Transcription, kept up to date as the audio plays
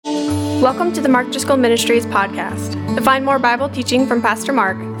Welcome to the Mark Driscoll Ministries podcast. To find more Bible teaching from Pastor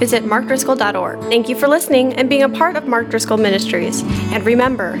Mark, visit markdriscoll.org. Thank you for listening and being a part of Mark Driscoll Ministries. And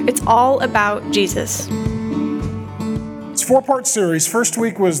remember, it's all about Jesus. It's a four-part series. First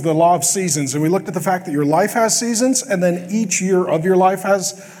week was the law of seasons, and we looked at the fact that your life has seasons, and then each year of your life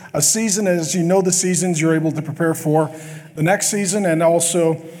has a season. As you know the seasons, you're able to prepare for the next season and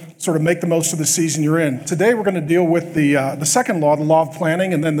also sort of make the most of the season you're in. Today we're going to deal with the second law, the law of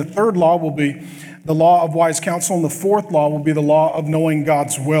planning, and then the third law will be the law of wise counsel, and the fourth law will be the law of knowing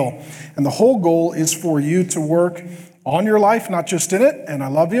God's will. And the whole goal is for you to work on your life, not just in it. And I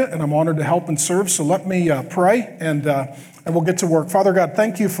love you, and I'm honored to help and serve. So let me pray, and we'll get to work. Father God,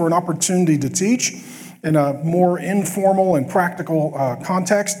 thank you for an opportunity to teach in a more informal and practical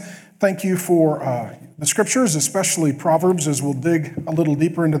context. Thank you for the scriptures, especially Proverbs, as we'll dig a little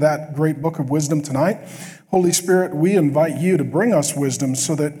deeper into that great book of wisdom tonight. Holy Spirit, we invite you to bring us wisdom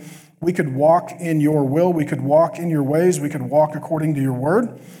so that we could walk in your will, we could walk in your ways, we could walk according to your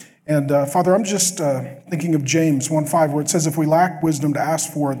word. And Father, I'm just thinking of James 1:5, where it says, if we lack wisdom to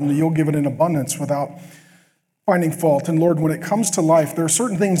ask for it, then you'll give it in abundance without finding fault. And Lord, when it comes to life, there are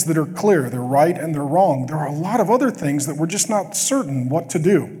certain things that are clear, they're right and they're wrong. There are a lot of other things that we're just not certain what to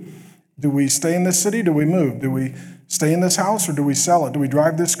do. Do we stay in this city? Do we move? Do we stay in this house or do we sell it? Do we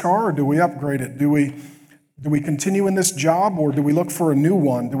drive this car or do we upgrade it? Do we continue in this job or do we look for a new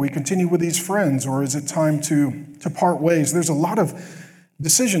one? Do we continue with these friends or is it time to part ways? There's a lot of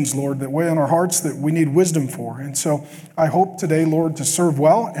decisions, Lord, that weigh on our hearts that we need wisdom for. And so I hope today, Lord, to serve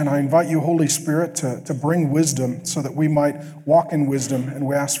well, and I invite you, Holy Spirit, to bring wisdom so that we might walk in wisdom, and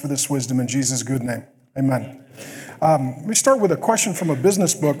we ask for this wisdom in Jesus' good name. Amen. Let me start with a question from a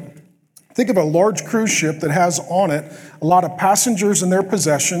business book. Think of a large cruise ship that has on it a lot of passengers and their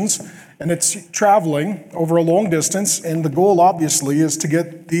possessions, and it's traveling over a long distance, and the goal, obviously, is to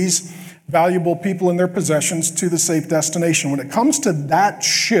get these valuable people and their possessions to the safe destination. When it comes to that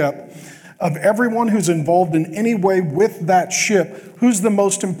ship, of everyone who's involved in any way with that ship, who's the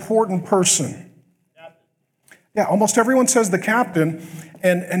most important person? Captain. Yeah, almost everyone says the captain,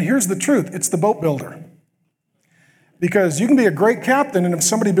 and here's the truth, it's the boat builder. Because you can be a great captain, and if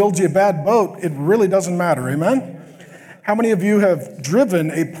somebody builds you a bad boat, it really doesn't matter, amen? How many of you have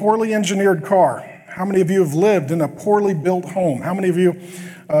driven a poorly engineered car? How many of you have lived in a poorly built home? How many of you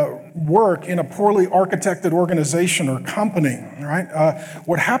work in a poorly architected organization or company, right?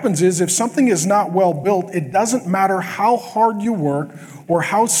 What happens is if something is not well built, it doesn't matter how hard you work or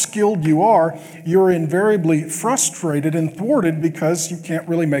how skilled you are, you're invariably frustrated and thwarted because you can't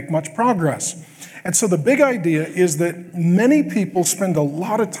really make much progress. And so the big idea is that many people spend a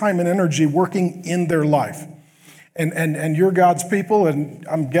lot of time and energy working in their life. And you're God's people, and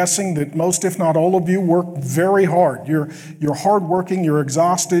I'm guessing that most, if not all of you, work very hard. You're hardworking, you're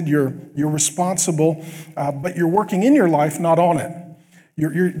exhausted, you're responsible, but you're working in your life, not on it.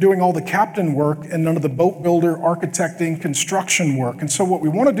 You're doing all the captain work and none of the boat builder, architecting, construction work. And so what we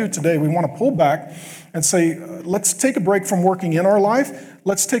want to do today, we want to pull back and say, let's take a break from working in our life.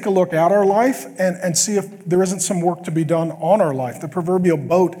 Let's take a look at our life and see if there isn't some work to be done on our life. The proverbial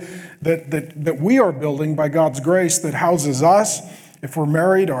boat that we are building by God's grace that houses us, if we're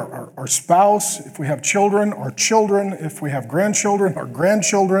married, our spouse, if we have children, our children, if we have grandchildren, our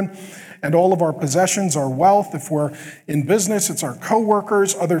grandchildren, and all of our possessions, our wealth. If we're in business, it's our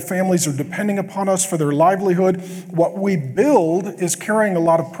coworkers. Other families are depending upon us for their livelihood. What we build is carrying a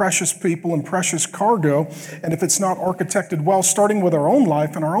lot of precious people and precious cargo. And if it's not architected well, starting with our own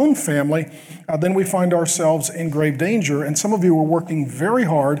life and our own family, then we find ourselves in grave danger. And some of you are working very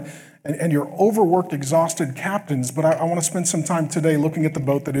hard and you're overworked, exhausted captains. But I want to spend some time today looking at the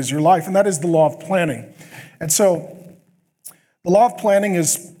boat that is your life, and that is the law of planning. And so the law of planning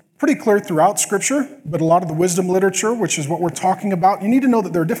is pretty clear throughout Scripture, but a lot of the wisdom literature, which is what we're talking about, you need to know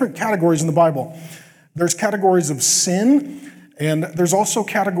that there are different categories in the Bible. There's categories of sin, and there's also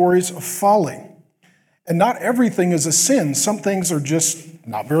categories of folly. And not everything is a sin. Some things are just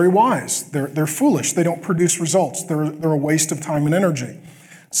not very wise. They're foolish. They don't produce results. They're a waste of time and energy.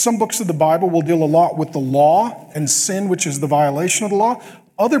 Some books of the Bible will deal a lot with the law and sin, which is the violation of the law.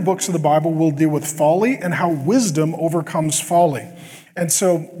 Other books of the Bible will deal with folly and how wisdom overcomes folly. And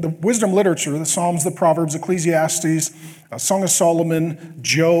so the wisdom literature, the Psalms, the Proverbs, Ecclesiastes, Song of Solomon,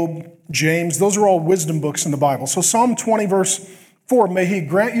 Job, James, those are all wisdom books in the Bible. So Psalm 20, verse 4, may he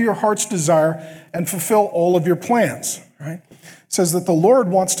grant you your heart's desire and fulfill all of your plans, right? It says that the Lord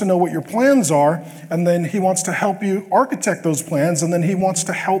wants to know what your plans are, and then he wants to help you architect those plans, and then he wants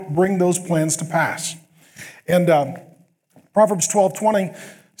to help bring those plans to pass. And Proverbs 12:20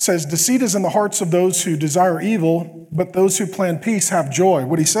 says, deceit is in the hearts of those who desire evil, but those who plan peace have joy.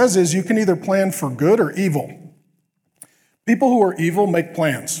 What he says is you can either plan for good or evil. People who are evil make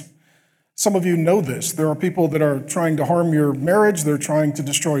plans. Some of you know this. There are people that are trying to harm your marriage. They're trying to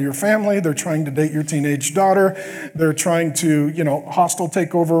destroy your family. They're trying to date your teenage daughter. They're trying to, hostile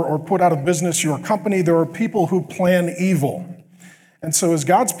takeover or put out of business your company. There are people who plan evil. And so as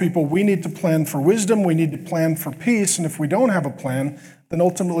God's people, we need to plan for wisdom. We need to plan for peace. And if we don't have a plan, then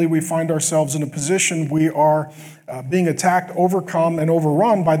ultimately we find ourselves in a position we are being attacked, overcome, and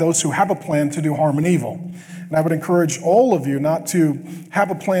overrun by those who have a plan to do harm and evil. And I would encourage all of you not to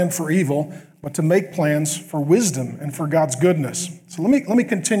have a plan for evil, but to make plans for wisdom and for God's goodness. So let me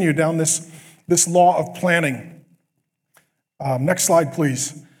continue down this law of planning. Next slide,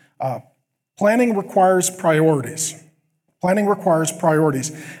 please. Planning requires priorities. Planning requires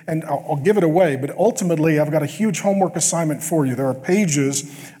priorities. And I'll give it away, but ultimately I've got a huge homework assignment for you. There are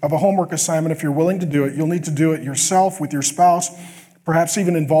pages of a homework assignment. If you're willing to do it, you'll need to do it yourself with your spouse, perhaps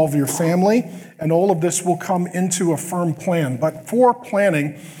even involve your family, and all of this will come into a firm plan. But for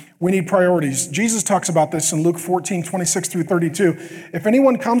planning, we need priorities. Jesus talks about this in Luke 14, 26 through 32. If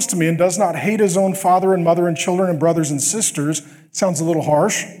anyone comes to me and does not hate his own father and mother and children and brothers and sisters, sounds a little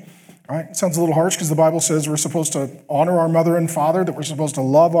harsh. Right? It sounds a little harsh because the Bible says we're supposed to honor our mother and father, that we're supposed to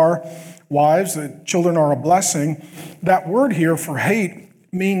love our wives, that children are a blessing. That word here for hate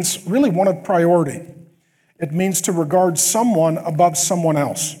means really one of priority. It means to regard someone above someone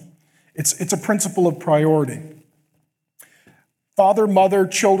else. It's a principle of priority. Father, mother,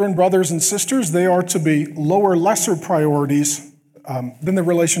 children, brothers, and sisters, they are to be lower, lesser priorities than the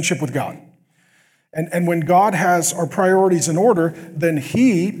relationship with God. And when God has our priorities in order, then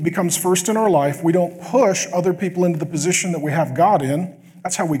He becomes first in our life. We don't push other people into the position that we have God in.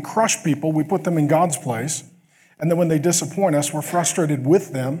 That's how we crush people. We put them in God's place. And then when they disappoint us, we're frustrated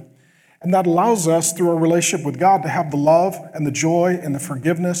with them. And that allows us, through our relationship with God, to have the love and the joy and the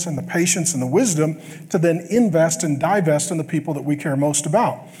forgiveness and the patience and the wisdom to then invest and divest in the people that we care most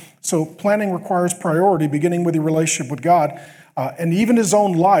about. So planning requires priority, beginning with your relationship with God. And even his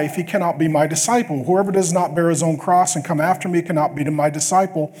own life, he cannot be my disciple. Whoever does not bear his own cross and come after me cannot be my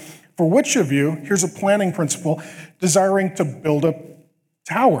disciple. For which of you, here's a planning principle, desiring to build a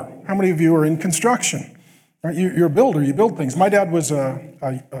tower? How many of you are in construction? Right? You're a builder, you build things. My dad was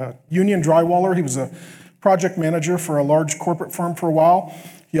a union drywaller. He was a project manager for a large corporate firm for a while.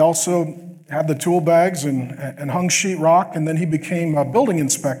 He also had the tool bags and hung sheetrock, and then he became a building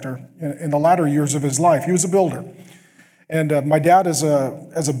inspector in the latter years of his life. He was a builder. And my dad, as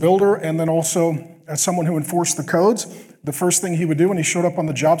a builder and then also as someone who enforced the codes, the first thing he would do when he showed up on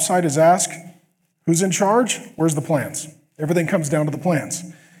the job site is ask, who's in charge? Where's the plans? Everything comes down to the plans.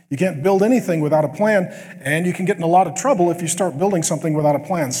 You can't build anything without a plan, and you can get in a lot of trouble if you start building something without a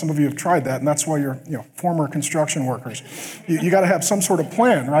plan. Some of you have tried that, and that's why you're former construction workers. You got to have some sort of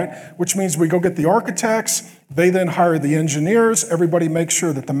plan, right? Which means we go get the architects, they then hire the engineers, everybody makes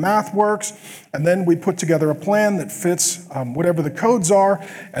sure that the math works, and then we put together a plan that fits whatever the codes are,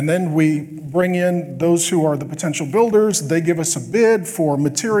 and then we bring in those who are the potential builders. They give us a bid for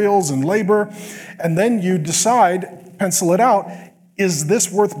materials and labor, and then you decide, pencil it out, is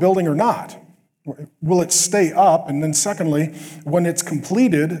this worth building or not? Will it stay up? And then secondly, when it's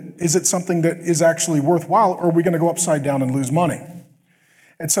completed, is it something that is actually worthwhile, or are we going to go upside down and lose money?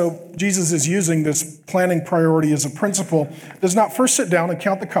 And so Jesus is using this planning priority as a principle, does not first sit down and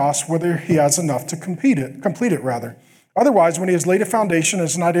count the costs, whether he has enough to complete it rather. Otherwise, when he has laid a foundation and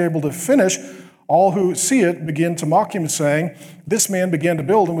is not able to finish, all who see it begin to mock him, saying, this man began to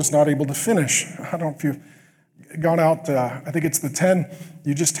build and was not able to finish. I don't know if you've gone out, I think it's the 10,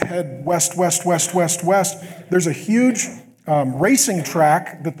 you just head west. There's a huge racing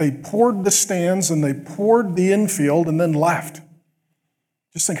track that they poured the stands and they poured the infield and then left.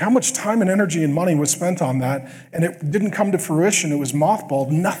 Just think how much time and energy and money was spent on that, and it didn't come to fruition. It was mothballed.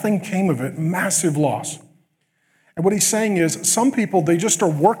 Nothing came of it. Massive loss. And what he's saying is some people, they just are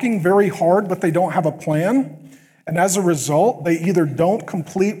working very hard, but they don't have a plan. And as a result, they either don't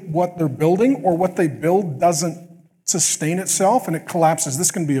complete what they're building, or what they build doesn't sustain itself and it collapses.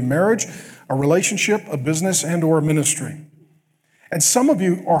 This can be a marriage, a relationship, a business, and or a ministry. And some of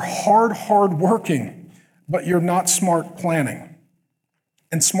you are hard working, but you're not smart planning.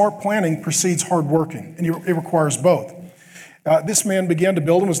 And smart planning precedes hard working, and it requires both. This man began to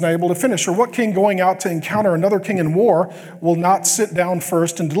build and was not able to finish. Or what king going out to encounter another king in war will not sit down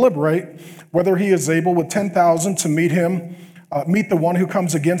first and deliberate whether he is able with 10,000 to meet the one who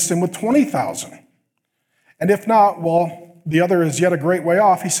comes against him with 20,000? And if not, well, The other is yet a great way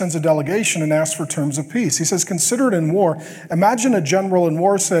off. He sends a delegation and asks for terms of peace. He says, consider it in war. Imagine a general in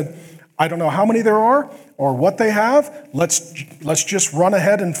war said, I don't know how many there are or what they have. Let's just run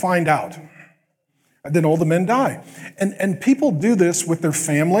ahead and find out. And then all the men die. And people do this with their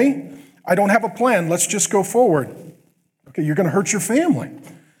family. I don't have a plan. Let's just go forward. Okay, you're going to hurt your family.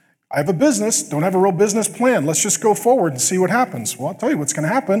 I have a business. Don't have a real business plan. Let's just go forward and see what happens. Well, I'll tell you what's going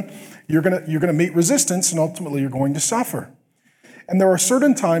to happen. You're going to meet resistance, and ultimately you're going to suffer. And there are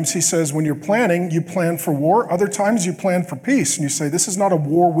certain times, he says, when you're planning, you plan for war. Other times you plan for peace. And you say, this is not a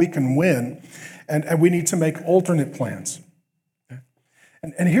war we can win, and we need to make alternate plans. Okay?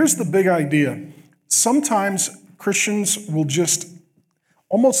 And here's the big idea. Sometimes Christians will just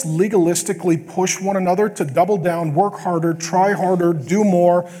almost legalistically push one another to double down, work harder, try harder, do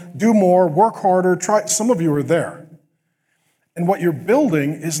more, work harder, try. Some of you are there. And what you're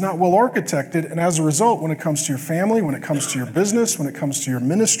building is not well architected, and as a result, when it comes to your family, when it comes to your business, when it comes to your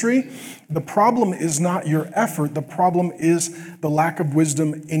ministry, the problem is not your effort, the problem is the lack of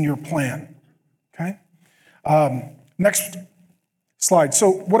wisdom in your plan. Okay? Next slide. So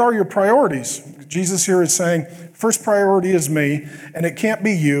what are your priorities? Jesus here is saying, first priority is me, and it can't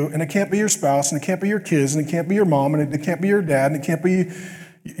be you, and it can't be your spouse, and it can't be your kids, and it can't be your mom, and it can't be your dad, and it can't be,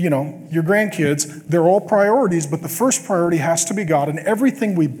 your grandkids. They're all priorities, but the first priority has to be God, and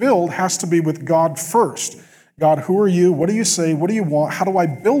everything we build has to be with God first. God, who are you? What do you say? What do you want? How do I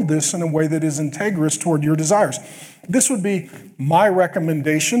build this in a way that is integrous toward your desires? This would be my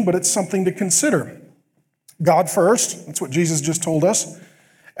recommendation, but it's something to consider. God first, that's what Jesus just told us.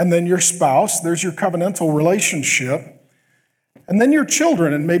 And then your spouse, there's your covenantal relationship. And then your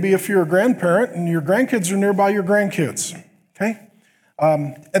children, and maybe if you're a grandparent and your grandkids are nearby your grandkids, okay?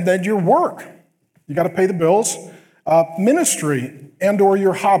 And then your work. You got to pay the bills. Ministry and or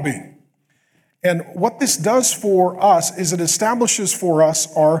your hobby. And what this does for us is it establishes for us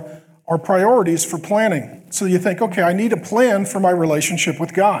our priorities for planning. So you think, okay, I need a plan for my relationship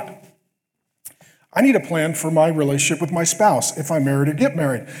with God. I need a plan for my relationship with my spouse if I'm married or get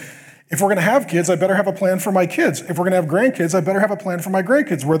married. If we're going to have kids, I better have a plan for my kids. If we're going to have grandkids, I better have a plan for my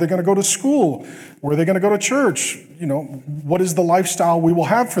grandkids. Where are they going to go to school? Where are they going to go to church? What is the lifestyle we will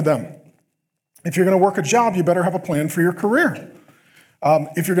have for them? If you're going to work a job, you better have a plan for your career.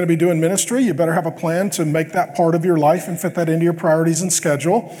 If you're going to be doing ministry, you better have a plan to make that part of your life and fit that into your priorities and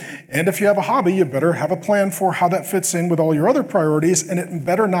schedule. And if you have a hobby, you better have a plan for how that fits in with all your other priorities, and it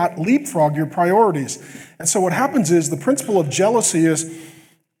better not leapfrog your priorities. And so what happens is the principle of jealousy is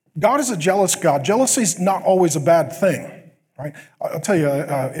God is a jealous God. Jealousy is not always a bad thing. Right? I'll tell you,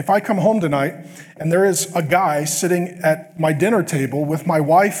 if I come home tonight and there is a guy sitting at my dinner table with my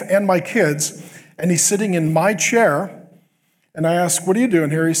wife and my kids, and he's sitting in my chair, and I ask, what are you doing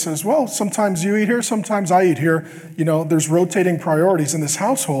here? He says, well, sometimes you eat here, sometimes I eat here. There's rotating priorities in this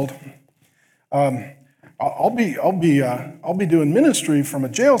household. I'll be doing ministry from a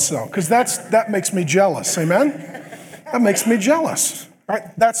jail cell because that makes me jealous. Amen? That makes me jealous. Right?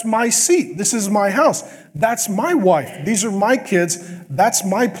 That's my seat. This is my house. That's my wife. These are my kids. That's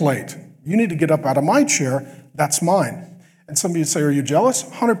my plate. You need to get up out of my chair. That's mine. And some of you say, are you jealous?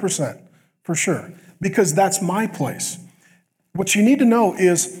 100%, for sure, because that's my place. What you need to know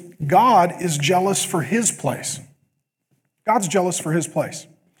is God is jealous for his place. God's jealous for his place.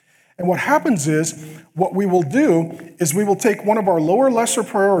 And what happens is, what we will do is we will take one of our lower, lesser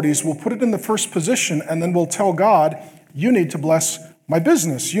priorities, we'll put it in the first position, and then we'll tell God, you need to bless my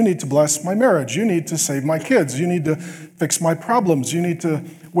business. You need to bless my marriage. You need to save my kids. You need to fix my problems. You need to,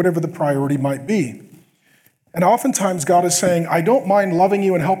 whatever the priority might be. And oftentimes God is saying, I don't mind loving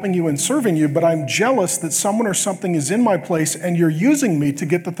you and helping you and serving you, but I'm jealous that someone or something is in my place and you're using me to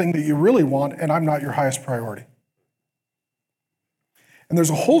get the thing that you really want, and I'm not your highest priority. And there's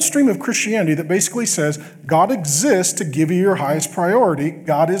a whole stream of Christianity that basically says God exists to give you your highest priority.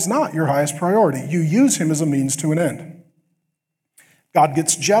 God is not your highest priority. You use him as a means to an end. God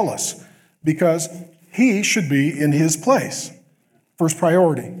gets jealous because he should be in his place. First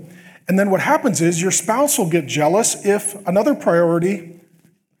priority. And then what happens is your spouse will get jealous if another priority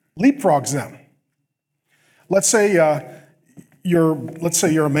leapfrogs them. Let's say you're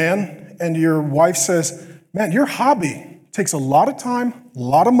a man and your wife says, man, your hobby takes a lot of time, a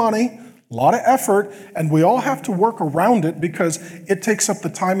lot of money, a lot of effort, and we all have to work around it because it takes up the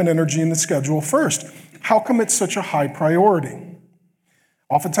time and energy in the schedule first. How come it's such a high priority?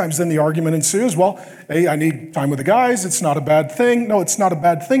 Oftentimes then the argument ensues, well, hey, I need time with the guys. It's not a bad thing. No, it's not a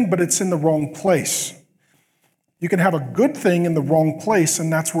bad thing, but it's in the wrong place. You can have a good thing in the wrong place,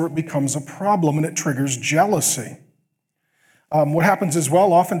 and that's where it becomes a problem, and it triggers jealousy. What happens as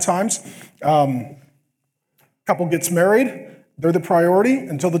well, oftentimes, a Couple gets married, they're the priority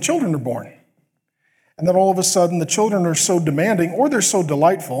until the children are born. And then all of a sudden, the children are so demanding, or they're so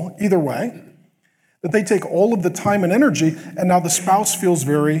delightful, either way, that they take all of the time and energy, and now the spouse feels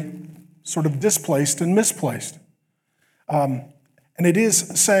very sort of displaced and misplaced. And it is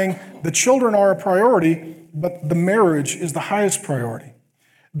saying the children are a priority, but the marriage is the highest priority.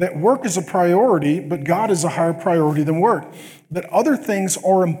 That work is a priority, but God is a higher priority than work. That other things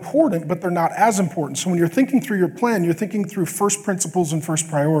are important, but they're not as important. So when you're thinking through your plan, you're thinking through first principles and first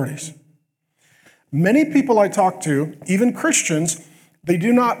priorities. Many people I talk to, even Christians, they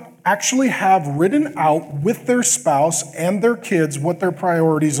do not actually have written out with their spouse and their kids what their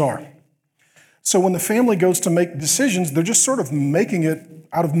priorities are. So when the family goes to make decisions, they're just sort of making it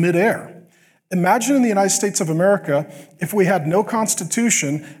out of midair. Imagine in the United States of America if we had no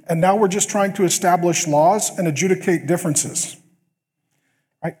constitution and now we're just trying to establish laws and adjudicate differences.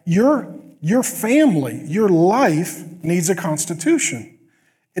 Right? Your family, your life needs a constitution.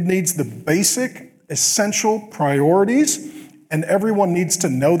 It needs the basic, essential priorities, and everyone needs to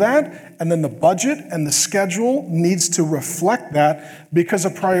know that. And then the budget and the schedule needs to reflect that, because a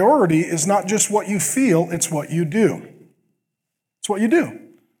priority is not just what you feel, it's what you do. It's what you do.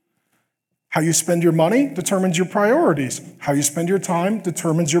 How you spend your money determines your priorities. How you spend your time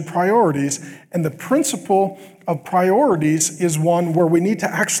determines your priorities. And the principle of priorities is one where we need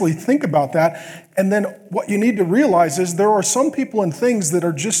to actually think about that. And then what you need to realize is there are some people and things that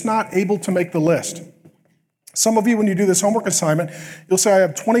are just not able to make the list. Some of you, when you do this homework assignment, you'll say, I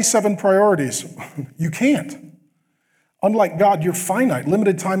have 27 priorities. You can't. Unlike God, you're finite,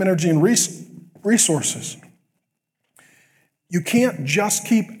 limited time, energy, and resources. You can't just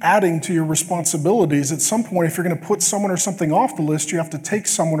keep adding to your responsibilities. At some point, if you're going to put someone or something off the list, you have to take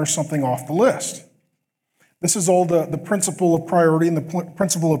someone or something off the list. This is all the principle of priority and the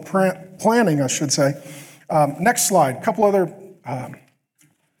principle of planning, I should say. Next slide, a couple other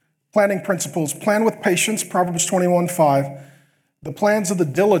planning principles. Plan with patience, Proverbs 21:5. The plans of the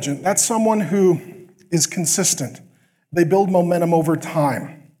diligent, that's someone who is consistent. They build momentum over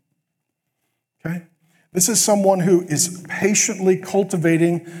time. Okay? This is someone who is patiently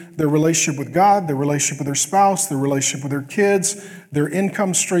cultivating their relationship with God, their relationship with their spouse, their relationship with their kids, their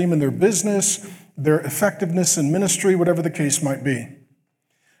income stream in their business, their effectiveness in ministry, whatever the case might be.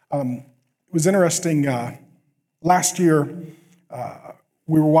 It was interesting. Last year,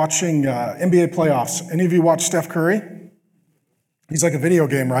 we were watching NBA playoffs. Any of you watch Steph Curry? He's like a video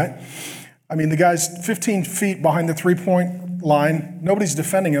game, right? I mean, the guy's 15 feet behind the three-point line. Nobody's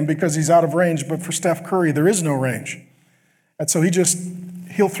defending him because he's out of range, but for Steph Curry, there is no range. And so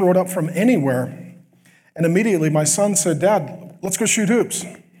he'll throw it up from anywhere. And immediately my son said, Dad, let's go shoot hoops.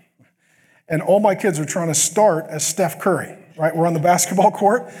 And all my kids are trying to start as Steph Curry, right? We're on the basketball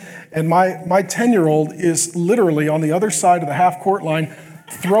court, and my 10-year-old is literally on the other side of the half-court line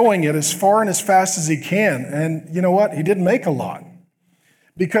throwing it as far and as fast as he can. And you know what? He didn't make a lot.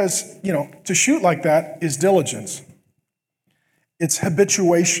 Because, to shoot like that is diligence. It's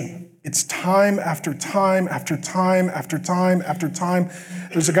habituation. It's time after time after time after time after time.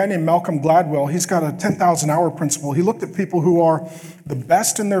 There's a guy named Malcolm Gladwell. He's got a 10,000-hour principle. He looked at people who are the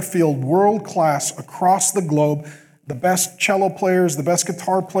best in their field, world class across the globe, the best cello players, the best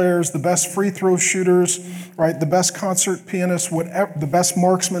guitar players, the best free throw shooters, right? The best concert pianists, whatever, the best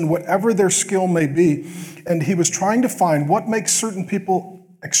marksmen, whatever their skill may be. And he was trying to find what makes certain people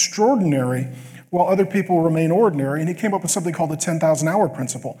extraordinary while other people remain ordinary. And he came up with something called the 10,000-hour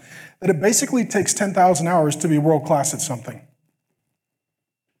principle, that it basically takes 10,000 hours to be world class at something.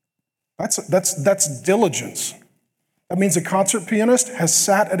 That's diligence. That means a concert pianist has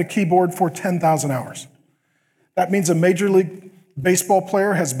sat at a keyboard for 10,000 hours. That means a Major League Baseball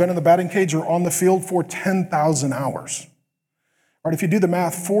player has been in the batting cage or on the field for 10,000 hours. Right, if you do the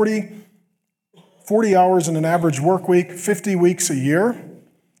math, 40 hours in an average work week, 50 weeks a year,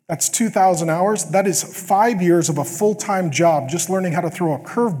 that's 2,000 hours. That is 5 years of a full-time job just learning how to throw a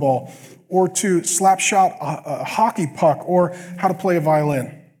curveball or to slap shot a hockey puck or how to play a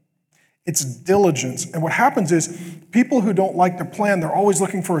violin. It's diligence. And what happens is people who don't like to plan, they're always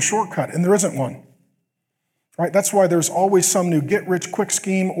looking for a shortcut, and there isn't one. Right? That's why there's always some new get-rich-quick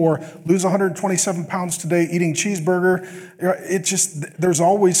scheme or lose 127 pounds today eating cheeseburger. There's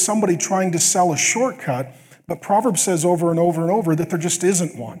always somebody trying to sell a shortcut, but Proverbs says over and over and over that there just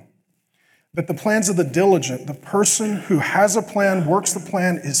isn't one. That the plans of the diligent, the person who has a plan, works the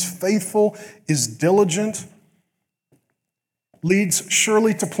plan, is faithful, is diligent, leads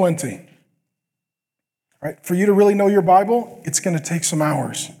surely to plenty. Right? For you to really know your Bible, it's going to take some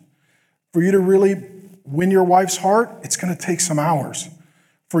hours. For you to really win your wife's heart, it's going to take some hours.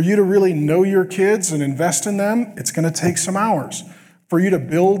 For you to really know your kids and invest in them, it's going to take some hours. For you to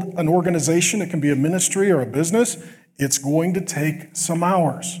build an organization, it can be a ministry or a business, it's going to take some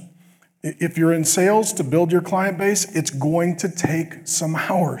hours. If you're in sales to build your client base, it's going to take some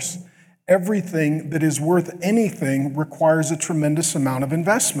hours. Everything that is worth anything requires a tremendous amount of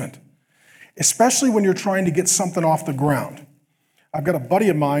investment, especially when you're trying to get something off the ground. I've got a buddy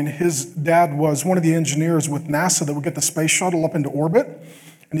of mine, his dad was one of the engineers with NASA that would get the space shuttle up into orbit.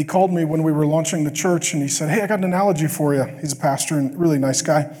 And he called me when we were launching the church and he said, hey, I got an analogy for you. He's a pastor and really nice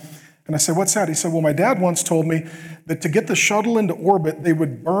guy. And I said, what's that? He said, well, my dad once told me that to get the shuttle into orbit, they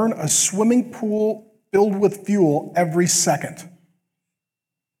would burn a swimming pool filled with fuel every second.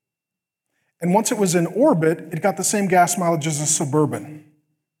 And once it was in orbit, it got the same gas mileage as a Suburban.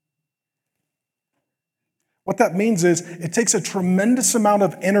 What that means is it takes a tremendous amount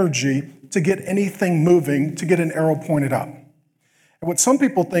of energy to get anything moving, to get an arrow pointed up. And what some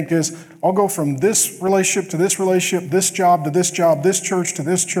people think is, I'll go from this relationship to this relationship, this job to this job, this church to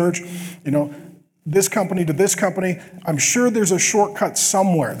this church, this company to this company. I'm sure there's a shortcut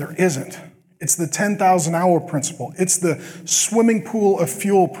somewhere. There isn't. It's the 10,000 hour principle. It's the swimming pool of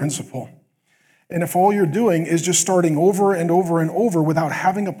fuel principle. And if all you're doing is just starting over and over and over without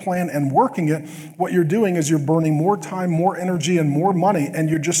having a plan and working it, what you're doing is you're burning more time, more energy, and more money, and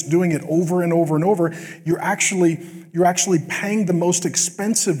you're just doing it over and over and over. You're actually paying the most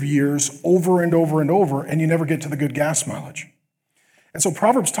expensive years over and over and over, and you never get to the good gas mileage. And so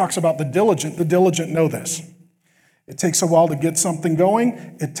Proverbs talks about the diligent. The diligent know this. It takes a while to get something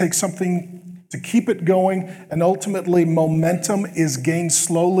going. It takes something to keep it going, and ultimately momentum is gained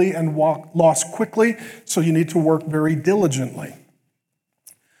slowly and lost quickly, so you need to work very diligently.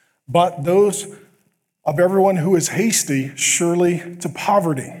 But those of everyone who is hasty, surely to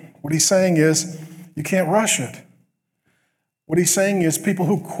poverty. What he's saying is, you can't rush it. What he's saying is people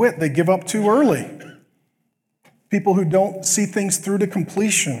who quit, they give up too early. People who don't see things through to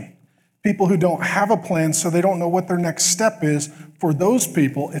completion. People who don't have a plan, so they don't know what their next step is. For those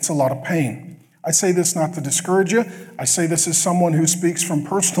people, it's a lot of pain. I say this not to discourage you. I say this as someone who speaks from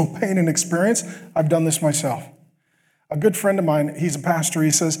personal pain and experience. I've done this myself. A good friend of mine, he's a pastor, he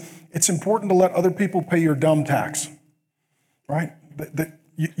says, it's important to let other people pay your dumb tax, right?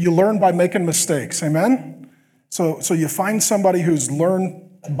 You learn by making mistakes, amen? So you find somebody who's learned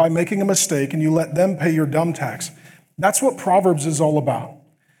by making a mistake and you let them pay your dumb tax. That's what Proverbs is all about.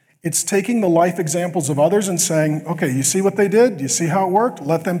 It's taking the life examples of others and saying, okay, you see what they did? You see how it worked?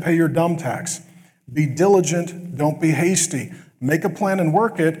 Let them pay your dumb tax. Be diligent, don't be hasty. Make a plan and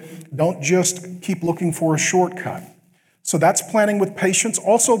work it. Don't just keep looking for a shortcut. So that's planning with patience,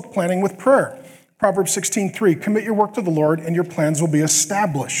 also planning with prayer. Proverbs 16:3, commit your work to the Lord and your plans will be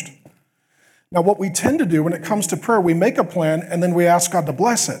established. Now, what we tend to do when it comes to prayer, we make a plan and then we ask God to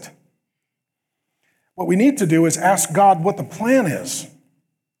bless it. What we need to do is ask God what the plan is.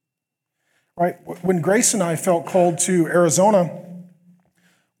 Right? When Grace and I felt called to Arizona,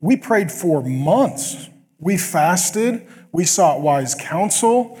 we prayed for months. We fasted. We sought wise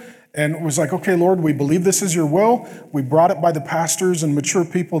counsel. And it was like, okay, Lord, we believe this is your will. We brought it by the pastors and mature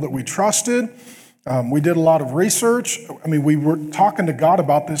people that we trusted. We did a lot of research. We were talking to God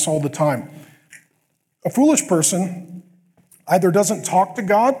about this all the time. A foolish person either doesn't talk to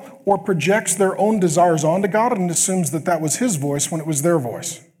God or projects their own desires onto God and assumes that that was his voice when it was their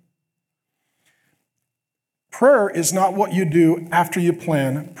voice. Prayer is not what you do after you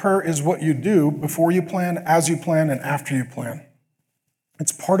plan. Prayer is what you do before you plan, as you plan, and after you plan.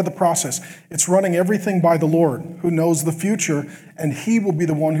 It's part of the process. It's running everything by the Lord, who knows the future, and he will be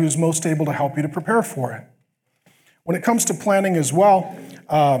the one who's most able to help you to prepare for it. When it comes to planning as well,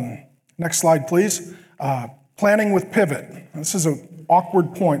 next slide, please. Planning with pivot. This is an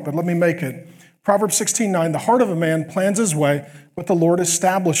awkward point, but let me make it. Proverbs 16:9, the heart of a man plans his way, but the Lord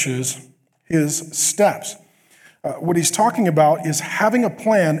establishes his steps. What he's talking about is having a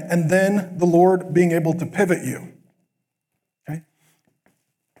plan and then the Lord being able to pivot you. Okay?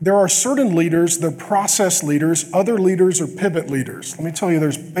 There are certain leaders, they're process leaders. Other leaders are pivot leaders. Let me tell you,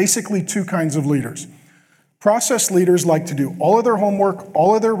 there's basically two kinds of leaders. Process leaders like to do all of their homework,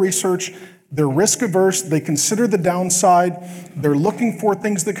 all of their research. They're risk averse. They consider the downside. They're looking for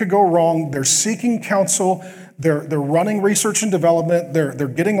things that could go wrong. They're seeking counsel. They're running research and development. They're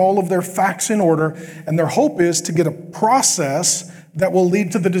getting all of their facts in order. And their hope is to get a process that will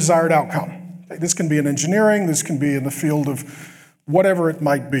lead to the desired outcome. This can be in engineering. This can be in the field of whatever it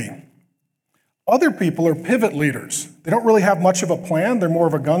might be. Other people are pivot leaders. They don't really have much of a plan. They're more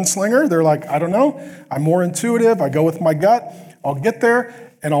of a gunslinger. They're like, I don't know. I'm more intuitive. I go with my gut. I'll get there.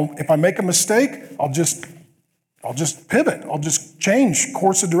 And if I make a mistake, I'll just I'll just pivot. I'll just change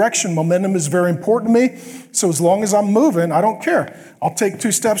course of direction. Momentum is very important to me. So as long as I'm moving, I don't care. I'll take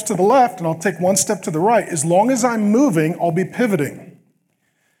 2 steps to the left and I'll take 1 step to the right. As long as I'm moving, I'll be pivoting.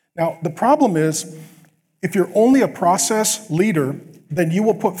 Now, the problem is, if you're only a process leader, then you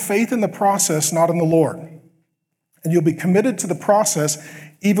will put faith in the process, not in the Lord. And you'll be committed to the process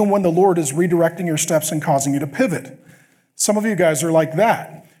even when the Lord is redirecting your steps and causing you to pivot. Some of you guys are like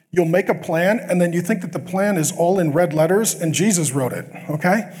that. You'll make a plan, and then you think that the plan is all in red letters, and Jesus wrote it,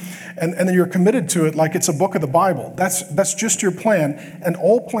 okay? And then you're committed to it like it's a book of the Bible. That's just your plan, and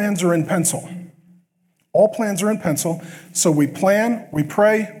all plans are in pencil. All plans are in pencil. So we plan, we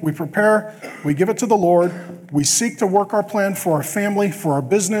pray, we prepare, we give it to the Lord. We seek to work our plan for our family, for our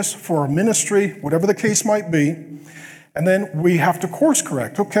business, for our ministry, whatever the case might be. And then we have to course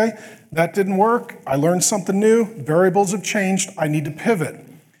correct. Okay, that didn't work. I learned something new. Variables have changed. I need to pivot.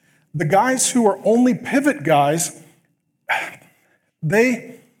 The guys who are only pivot guys,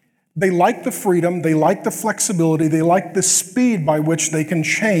 they like the freedom, they like the flexibility, they like the speed by which they can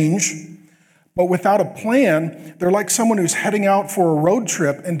change, but without a plan, they're like someone who's heading out for a road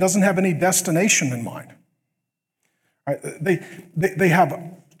trip and doesn't have any destination in mind. Right? They have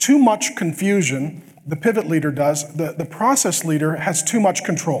too much confusion, the pivot leader does. The process leader has too much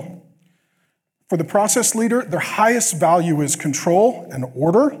control. For the process leader, their highest value is control and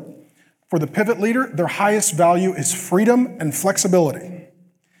order. For the pivot leader, their highest value is freedom and flexibility.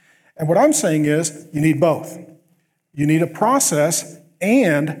 And what I'm saying is, you need both. You need a process,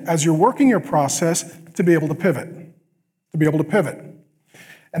 and as you're working your process, to be able to pivot.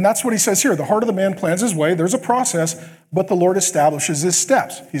 And that's what he says here. The heart of the man plans his way. There's a process, but the Lord establishes his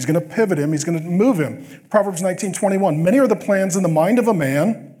steps. He's going to pivot him. He's going to move him. Proverbs 19:21. Many are the plans in the mind of a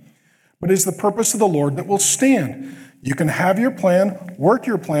man, but it is the purpose of the Lord that will stand. You can have your plan, work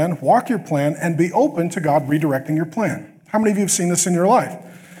your plan, walk your plan, and be open to God redirecting your plan. How many of you have seen this in your life?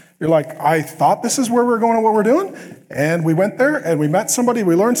 You're like, I thought this is where we're going and what we're doing, and we went there, and we met somebody,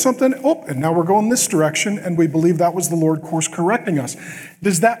 we learned something, and now we're going this direction, and we believe that was the Lord course correcting us.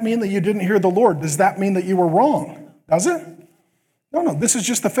 Does that mean that you didn't hear the Lord? Does that mean that you were wrong? Does it? No, this is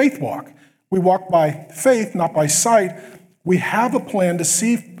just the faith walk. We walk by faith, not by sight. We have a plan to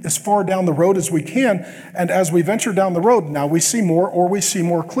see as far down the road as we can, and as we venture down the road, now we see more, or we see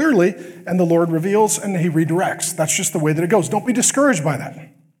more clearly, and the Lord reveals and he redirects. That's just the way that it goes. Don't be discouraged by that.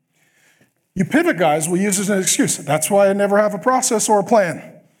 You pivot guys will use it as an excuse. That's why I never have a process or a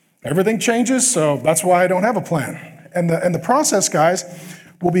plan. Everything changes, so that's why I don't have a plan. And the process guys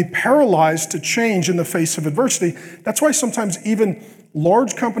will be paralyzed to change in the face of adversity. That's why sometimes even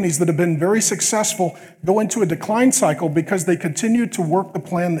large companies that have been very successful go into a decline cycle because they continue to work the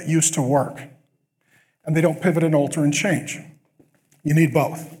plan that used to work. And they don't pivot and alter and change. You need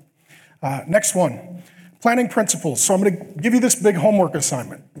both. Next one, planning principles. So I'm going to give you this big homework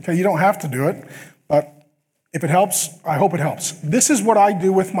assignment. Okay, you don't have to do it, but if it helps, I hope it helps. This is what I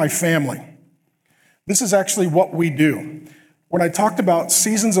do with my family. This is actually what we do. When I talked about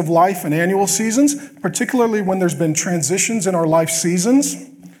seasons of life and annual seasons, particularly when there's been transitions in our life seasons,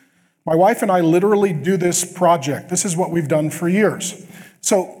 my wife and I literally do this project. This is what we've done for years.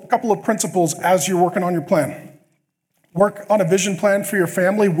 So a couple of principles as you're working on your plan. Work on a vision plan for your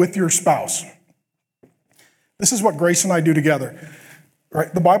family with your spouse. This is what Grace and I do together.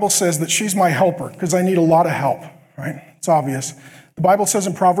 Right? The Bible says that she's my helper because I need a lot of help. Right? It's obvious. The Bible says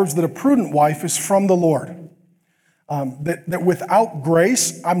in Proverbs that a prudent wife is from the Lord. That without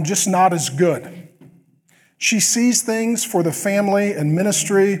grace, I'm just not as good. She sees things for the family and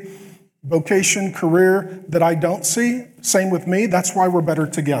ministry, vocation, career that I don't see. Same with me. That's why we're better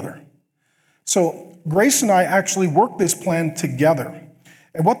together. So Grace and I actually work this plan together.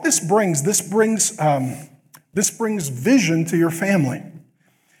 And what this brings vision to your family.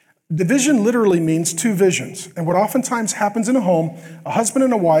 Division literally means two visions. And what oftentimes happens in a home, a husband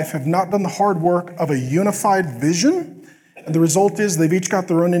and a wife have not done the hard work of a unified vision. And the result is they've each got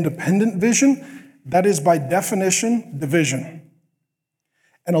their own independent vision. That is, by definition, division.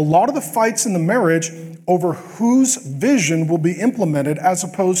 And a lot of the fights in the marriage over whose vision will be implemented as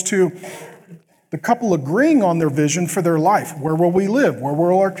opposed to the couple agreeing on their vision for their life. Where will we live? Where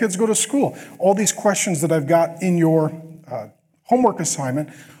will our kids go to school? All these questions that I've got in your homework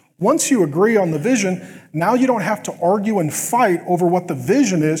assignment. Once you agree on the vision, now you don't have to argue and fight over what the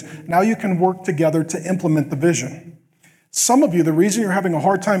vision is. Now you can work together to implement the vision. Some of you, the reason you're having a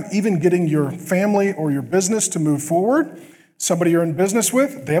hard time even getting your family or your business to move forward, somebody you're in business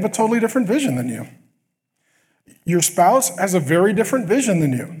with, they have a totally different vision than you. Your spouse has a very different vision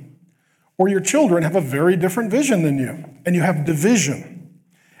than you. Or your children have a very different vision than you. And you have division.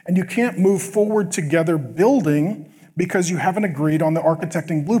 And you can't move forward together building because you haven't agreed on the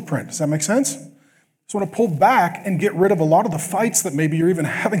architecting blueprint. Does that make sense? So I want to pull back and get rid of a lot of the fights that maybe you're even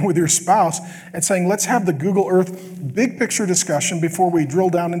having with your spouse and saying, let's have the Google Earth big picture discussion before we drill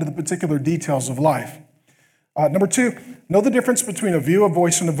down into the particular details of life. Number 2, know the difference between a view, a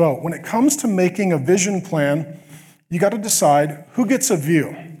voice, and a vote. When it comes to making a vision plan, you got to decide who gets a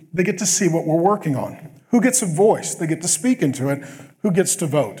view. They get to see what we're working on. Who gets a voice? They get to speak into it. Who gets to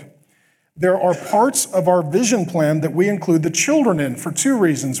vote? There are parts of our vision plan that we include the children in for 2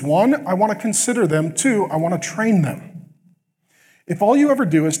 reasons. 1, I want to consider them. 2, I want to train them. If all you ever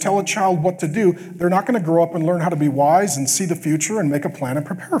do is tell a child what to do, they're not going to grow up and learn how to be wise and see the future and make a plan and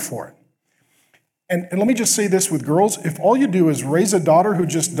prepare for it. And let me just say this with girls, if all you do is raise a daughter who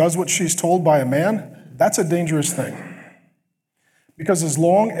just does what she's told by a man, that's a dangerous thing. Because as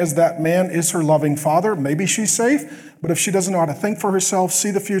long as that man is her loving father, maybe she's safe, but if she doesn't know how to think for herself,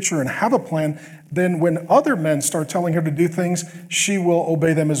 see the future, and have a plan, then when other men start telling her to do things, she will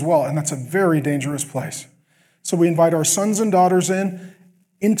obey them as well, and that's a very dangerous place. So we invite our sons and daughters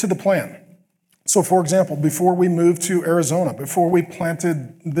into the plan. So for example, before we moved to Arizona, before we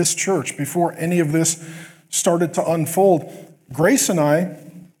planted this church, before any of this started to unfold, Grace and I,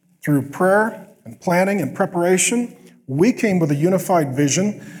 through prayer and planning and preparation, we came with a unified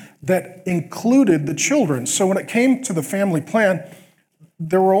vision that included the children. So when it came to the family plan,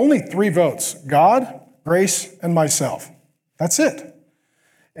 there were only 3 votes: God, Grace, and myself. That's it.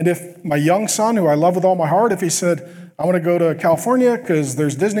 And if my young son, who I love with all my heart, if he said, I want to go to California because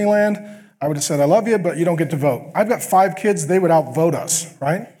there's Disneyland, I would have said, I love you, but you don't get to vote. I've got 5 kids, they would outvote us,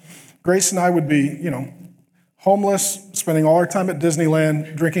 right? Grace and I would be, homeless, spending all our time at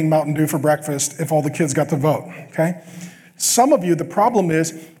Disneyland, drinking Mountain Dew for breakfast if all the kids got to vote, okay? Some of you, the problem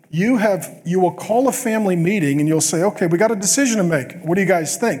is you will call a family meeting and you'll say, okay, we got a decision to make. What do you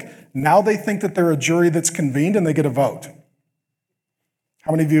guys think? Now they think that they're a jury that's convened and they get a vote.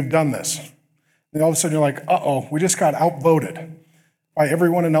 How many of you have done this? And all of a sudden you're like, uh-oh, we just got outvoted by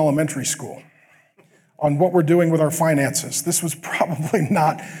everyone in elementary school on what we're doing with our finances. This was probably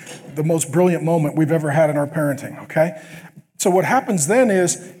not the most brilliant moment we've ever had in our parenting, okay? So what happens then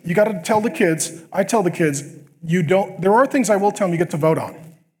is you got to tell the kids, I tell the kids, there are things I will tell them you get to vote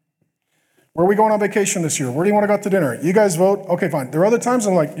on. Where are we going on vacation this year? Where do you want to go out to dinner? You guys vote? Okay, fine. There are other times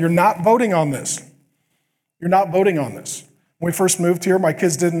I'm like, you're not voting on this. You're not voting on this. When we first moved here, my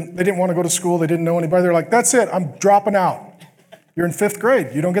kids didn't want to go to school. They didn't know anybody. They're like, that's it. I'm dropping out. You're in 5th grade.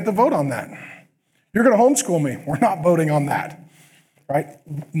 You don't get to vote on that. You're going to homeschool me. We're not voting on that, right?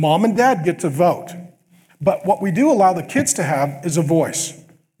 Mom and dad get to vote. But what we do allow the kids to have is a voice.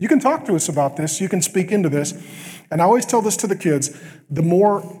 You can talk to us about this. You can speak into this. And I always tell this to the kids, the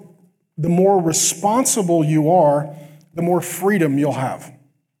more responsible you are, the more freedom you'll have.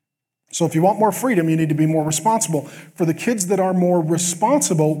 So if you want more freedom, you need to be more responsible. For the kids that are more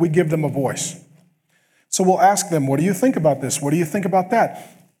responsible, we give them a voice. So we'll ask them, what do you think about this? What do you think about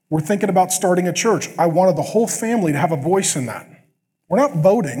that? We're thinking about starting a church. I wanted the whole family to have a voice in that. We're not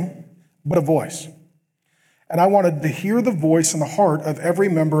voting, but a voice. And I wanted to hear the voice and the heart of every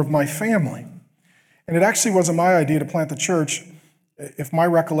member of my family. And it actually wasn't my idea to plant the church. If my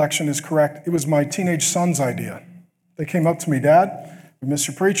recollection is correct, it was my teenage son's idea. They came up to me, Dad, we miss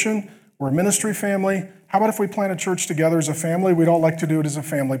your preaching. We're a ministry family. How about if we plant a church together as a family? We'd all like to do it as a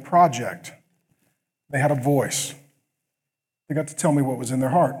family project. They had a voice. They got to tell me what was in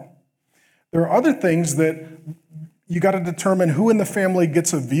their heart. There are other things that you got to determine who in the family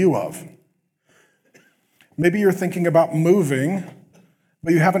gets a view of. Maybe you're thinking about moving,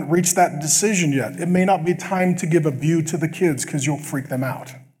 but you haven't reached that decision yet. It may not be time to give a view to the kids because you'll freak them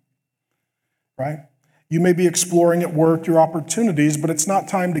out, right? You may be exploring at work your opportunities, but it's not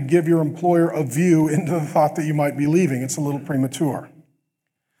time to give your employer a view into the thought that you might be leaving. It's a little premature.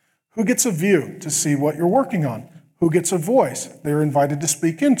 Who gets a view to see what you're working on? Who gets a voice? They're invited to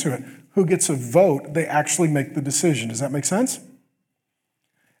speak into it. Who gets a vote? They actually make the decision. Does that make sense?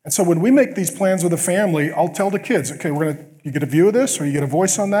 And so when we make these plans with a family, I'll tell the kids, okay, you get a view of this, or you get a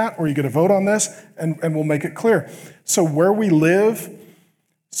voice on that, or you get a vote on this, and we'll make it clear. So where we live,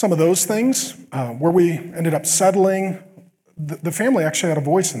 some of those things, where we ended up settling, the family actually had a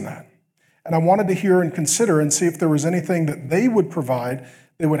voice in that. And I wanted to hear and consider and see if there was anything that they would provide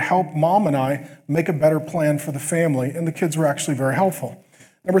that would help Mom and I make a better plan for the family, and the kids were actually very helpful.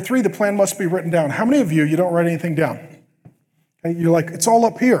 Number 3, the plan must be written down. How many of you don't write anything down? Okay, you're like, it's all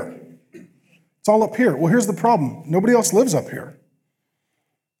up here. It's all up here. Well, here's the problem. Nobody else lives up here,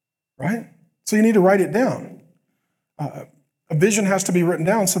 right? So you need to write it down. A vision has to be written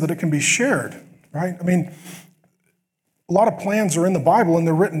down so that it can be shared, right? I mean, A lot of plans are in the Bible and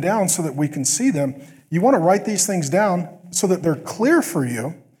they're written down so that we can see them. You want to write these things down so that they're clear for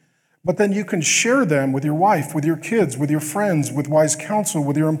you, but then you can share them with your wife, with your kids, with your friends, with wise counsel,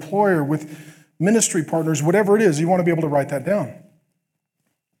 with your employer, with ministry partners, whatever it is. You want to be able to write that down.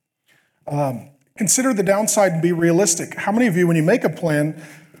 Consider the downside and be realistic. How many of you, when you make a plan,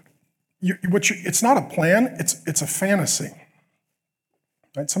 it's not a plan, it's a fantasy.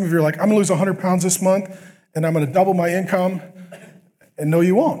 Right? Some of you are like, I'm going to lose 100 pounds this month, and I'm going to double my income. And no,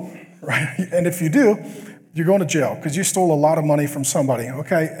 you won't. Right? And if you do, you're going to jail because you stole a lot of money from somebody,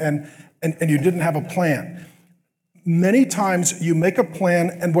 okay? And you didn't have a plan. Many times you make a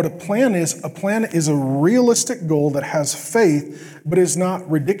plan, and what a plan is a realistic goal that has faith, but is not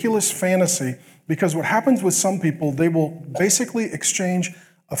ridiculous fantasy, because what happens with some people, they will basically exchange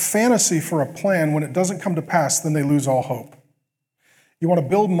a fantasy for a plan. When it doesn't come to pass, then they lose all hope. You want to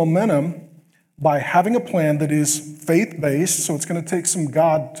build momentum by having a plan that is faith-based, so it's going to take some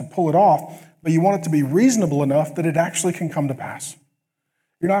God to pull it off, but you want it to be reasonable enough that it actually can come to pass.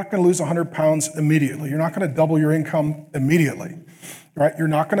 You're not going to lose 100 pounds immediately. You're not going to double your income immediately, right? You're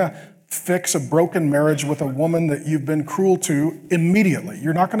not going to fix a broken marriage with a woman that you've been cruel to immediately.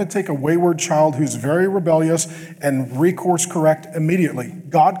 You're not going to take a wayward child who's very rebellious and recourse correct immediately.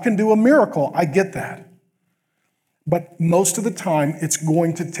 God can do a miracle. I get that. But most of the time, it's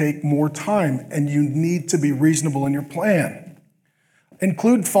going to take more time, and you need to be reasonable in your plan.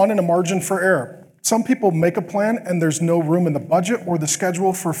 Include fun and a margin for error. Some people make a plan, and there's no room in the budget or the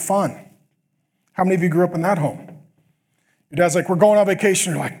schedule for fun. How many of you grew up in that home? Your dad's like, we're going on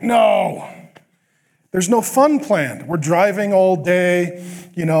vacation. You're like, no. There's no fun planned. We're driving all day.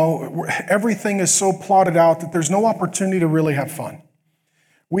 You know, everything is so plotted out that there's no opportunity to really have fun.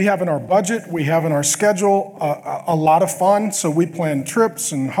 We have in our budget, we have in our schedule a lot of fun, so we plan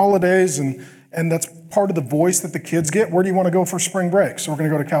trips and holidays, and that's part of the voice that the kids get. Where do you want to go for spring break? So we're going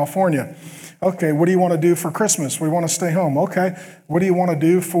to go to California. Okay, what do you want to do for Christmas? We want to stay home. Okay, what do you want to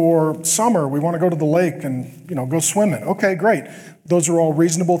do for summer? We want to go to the lake and, go swimming. Okay, great. Those are all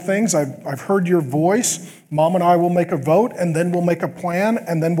reasonable things. I've heard your voice. Mom and I will make a vote, and then we'll make a plan,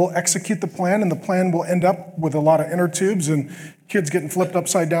 and then we'll execute the plan, and the plan will end up with a lot of inner tubes and kids getting flipped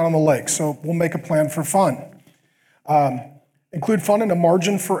upside down on the lake. So we'll make a plan for fun. Include fun and a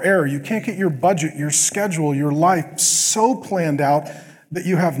margin for error. You can't get your budget, your schedule, your life so planned out that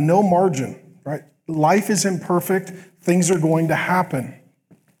you have no margin, right? Life is imperfect. Things are going to happen.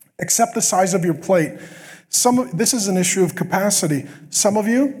 Accept the size of your plate. This is an issue of capacity. Some of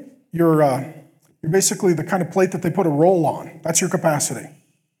you, you're basically the kind of plate that they put a roll on. That's your capacity.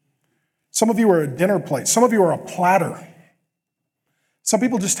 Some of you are a dinner plate. Some of you are a platter. Some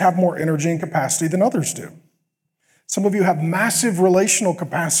people just have more energy and capacity than others do. Some of you have massive relational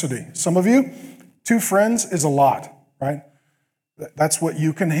capacity. Some of you, 2 friends is a lot, right? That's what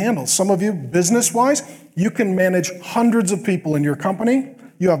you can handle. Some of you, business-wise, you can manage hundreds of people in your company.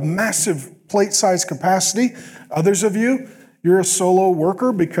 You have massive plate-size capacity. Others of you, you're a solo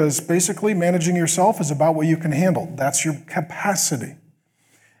worker because basically managing yourself is about what you can handle. That's your capacity.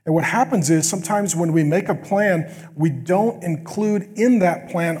 And what happens is sometimes when we make a plan, we don't include in that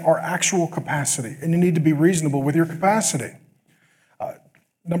plan our actual capacity. And you need to be reasonable with your capacity.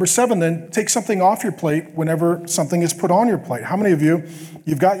 Number 7, then, take something off your plate whenever something is put on your plate. How many of you,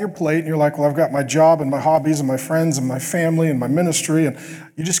 you've got your plate and you're like, well, I've got my job and my hobbies and my friends and my family and my ministry, and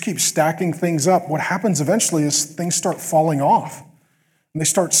you just keep stacking things up. What happens eventually is things start falling off and they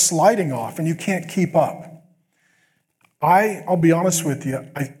start sliding off and you can't keep up. I'll be honest with you,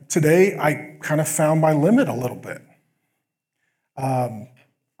 today I kind of found my limit a little bit.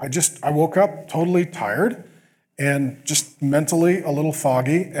 I woke up totally tired and just mentally a little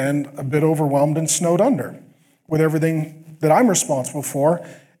foggy and a bit overwhelmed and snowed under with everything that I'm responsible for.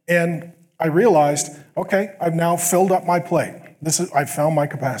 And I realized, okay, I've now filled up my plate. I've found my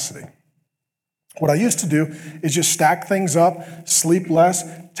capacity. What I used to do is just stack things up, sleep less,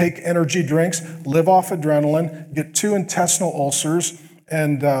 take energy drinks, live off adrenaline, get 2 intestinal ulcers,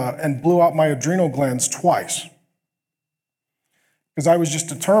 and blew out my adrenal glands twice. Because I was just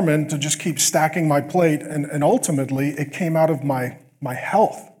determined to just keep stacking my plate, and ultimately it came out of my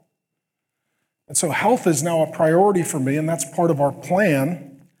health. And so health is now a priority for me, and that's part of our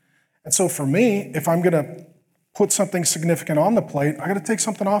plan. And so for me, if I'm going to put something significant on the plate, I got to take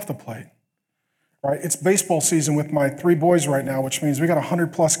something off the plate. Right? It's baseball season with my 3 boys right now, which means we got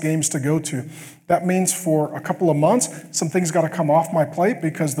 100+ games to go to. That means for a couple of months, some things got to come off my plate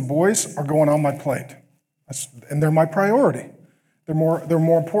because the boys are going on my plate. And they're my priority. They're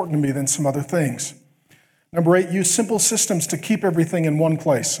more important to me than some other things. Number 8, use simple systems to keep everything in one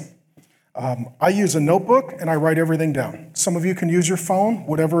place. I use a notebook and I write everything down. Some of you can use your phone,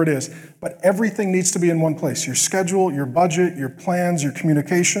 whatever it is, but everything needs to be in one place. Your schedule, your budget, your plans, your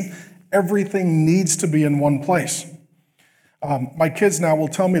communication, everything needs to be in one place. My kids now will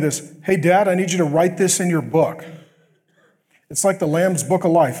tell me this, hey, Dad, I need you to write this in your book. It's like the Lamb's Book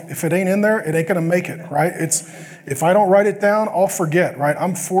of Life. If it ain't in there, it ain't going to make it, right? If I don't write it down, I'll forget, right?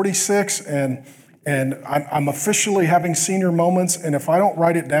 I'm 46 and I'm officially having senior moments, and if I don't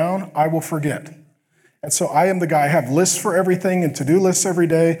write it down, I will forget. And so I am the guy. I have lists for everything and to-do lists every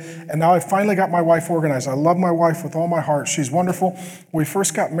day, and now I finally got my wife organized. I love my wife with all my heart. She's wonderful. When we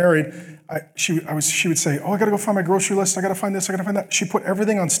first got married, she would say, oh, I got to go find my grocery list. I got to find this. I got to find that. She put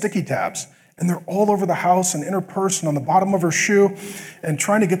everything on sticky tabs, and they're all over the house and in her purse and on the bottom of her shoe, and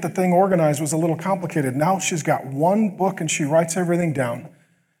trying to get the thing organized was a little complicated. Now she's got one book, and she writes everything down.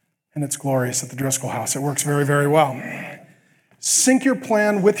 And it's glorious at the Driscoll house. It works very, very well. Sync your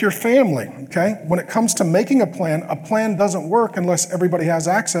plan with your family, okay? When it comes to making a plan doesn't work unless everybody has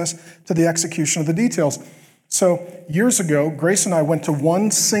access to the execution of the details. So years ago, Grace and I went to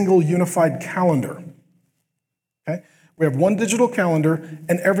one single unified calendar, okay? We have one digital calendar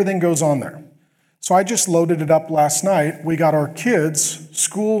and everything goes on there. So I just loaded it up last night. We got our kids'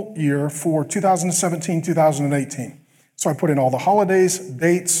 school year for 2017, 2018. So I put in all the holidays,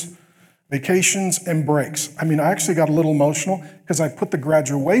 dates, vacations, and breaks. I actually got a little emotional because I put the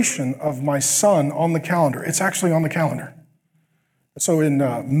graduation of my son on the calendar. It's actually on the calendar. So in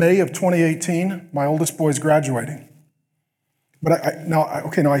May of 2018, my oldest boy's graduating. But now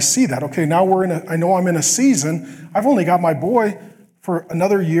I see that. Okay, now I know I'm in a season. I've only got my boy for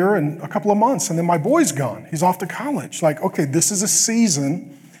another year and a couple of months, and then my boy's gone. He's off to college. Okay, this is a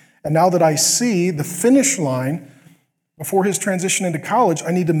season, and now that I see the finish line before his transition into college,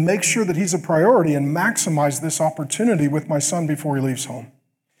 I need to make sure that he's a priority and maximize this opportunity with my son before he leaves home.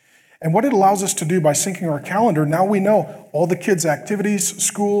 And what it allows us to do by syncing our calendar, now we know all the kids' activities,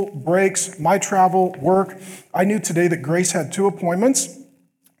 school, breaks, my travel, work. I knew today that Grace had 2 appointments.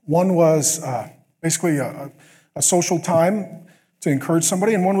 One was basically a social time to encourage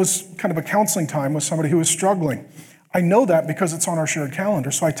somebody, and one was kind of a counseling time with somebody who was struggling. I know that because it's on our shared calendar.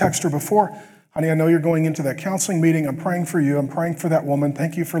 So I text her before, honey, I know you're going into that counseling meeting. I'm praying for you. I'm praying for that woman.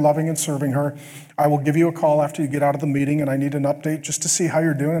 Thank you for loving and serving her. I will give you a call after you get out of the meeting, and I need an update just to see how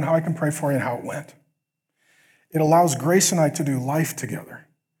you're doing and how I can pray for you and how it went. It allows Grace and I to do life together.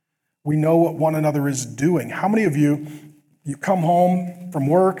 We know what one another is doing. How many of you come home from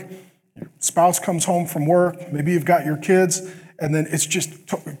work, your spouse comes home from work, maybe you've got your kids, and then it's just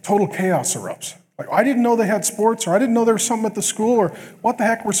total chaos erupts. I didn't know they had sports, or I didn't know there was something at the school, or what the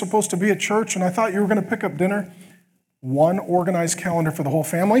heck we're supposed to be at church, and I thought you were going to pick up dinner. One organized calendar for the whole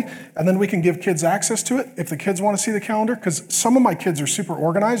family, and then we can give kids access to it if the kids want to see the calendar, because some of my kids are super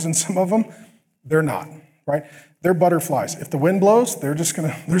organized, and some of them, they're not, right? They're butterflies. If the wind blows, they're just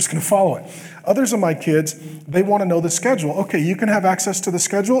gonna follow it. Others of my kids, they want to know the schedule. Okay, you can have access to the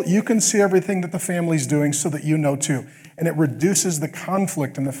schedule. You can see everything that the family's doing so that you know too, and it reduces the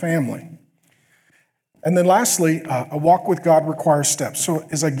conflict in the family. And then lastly, a walk with God requires steps. So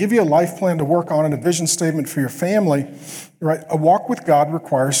as I give you a life plan to work on and a vision statement for your family, right, a walk with God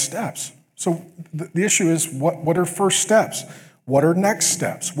requires steps. So the issue is, what are first steps? What are next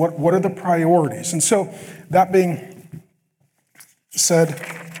steps? What are the priorities? And so that being said,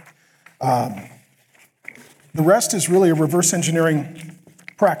 the rest is really a reverse engineering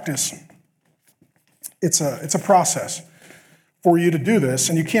practice. It's a process for you to do this,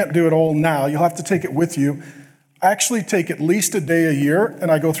 and you can't do it all now. You'll have to take it with you. I actually take at least a day a year,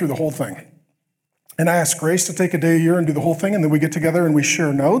 and I go through the whole thing. And I ask Grace to take a day a year and do the whole thing, and then we get together and we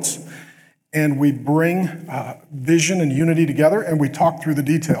share notes, and we bring vision and unity together, and we talk through the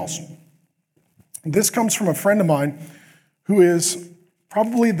details. This comes from a friend of mine who is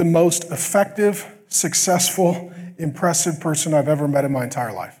probably the most effective, successful, impressive person I've ever met in my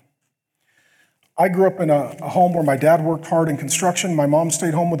entire life. I grew up in a home where my dad worked hard in construction. My mom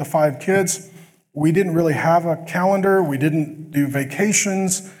stayed home with the 5 kids. We didn't really have a calendar. We didn't do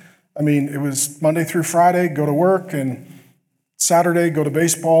vacations. It was Monday through Friday, go to work, and Saturday, go to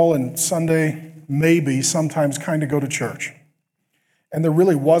baseball, and Sunday, maybe sometimes kind of go to church. And there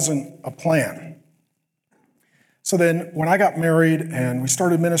really wasn't a plan. So then when I got married and we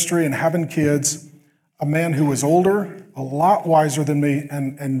started ministry and having kids, a man who was older, a lot wiser than me,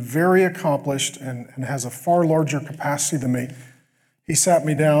 and very accomplished and has a far larger capacity than me, he sat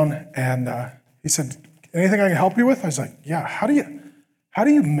me down and he said, anything I can help you with? I was like, yeah, how do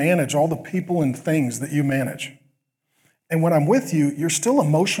you manage all the people and things that you manage? And when I'm with you, you're still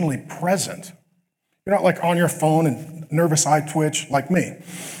emotionally present. You're not like on your phone and nervous eye twitch like me,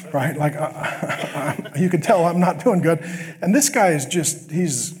 right? Like you can tell I'm not doing good. And this guy is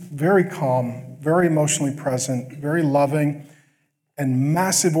he's very calm, very emotionally present, very loving, and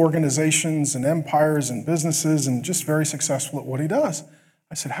massive organizations and empires and businesses, and just very successful at what he does.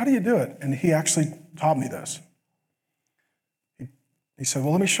 I said, how do you do it? And he actually taught me this. He said,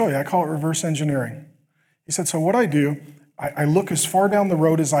 well, let me show you. I call it reverse engineering. He said, so what I do, I look as far down the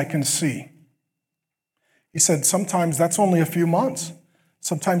road as I can see. He said, sometimes that's only a few months.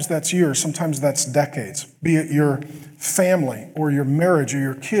 Sometimes that's years. Sometimes that's decades. Be it your family or your marriage or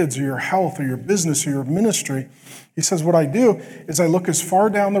your kids or your health or your business or your ministry. He says, what I do is I look as far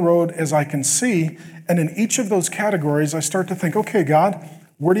down the road as I can see, and in each of those categories, I start to think, okay, God,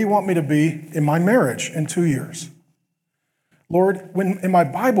 where do you want me to be in my marriage in 2 years? Lord, when in my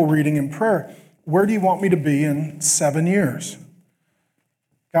Bible reading and prayer, where do you want me to be in 7 years?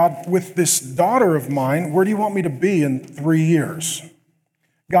 God, with this daughter of mine, where do you want me to be in 3 years?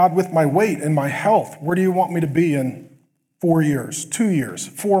 God, with my weight and my health, where do you want me to be in 4 years, 2 years,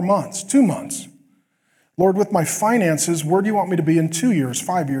 4 months, 2 months? Lord, with my finances, where do you want me to be in 2 years,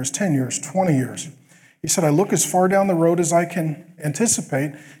 5 years, 10 years, 20 years? He said, I look as far down the road as I can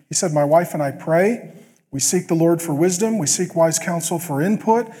anticipate. He said, my wife and I pray. We seek the Lord for wisdom. We seek wise counsel for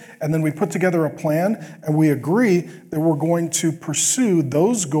input. And then we put together a plan, and we agree that we're going to pursue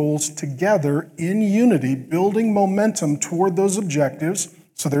those goals together in unity, building momentum toward those objectives.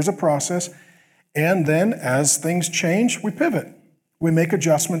 So there's a process. And then as things change, we pivot. We make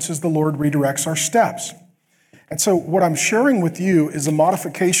adjustments as the Lord redirects our steps. And so what I'm sharing with you is a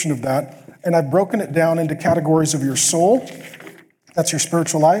modification of that, and I've broken it down into categories of your soul, that's your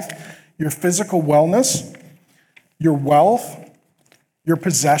spiritual life, your physical wellness, your wealth, your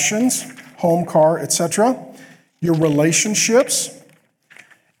possessions, home, car, etc., your relationships.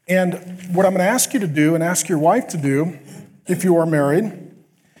 And what I'm going to ask you to do and ask your wife to do, if you are married,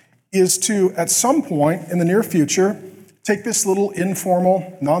 is to, at some point in the near future, take this little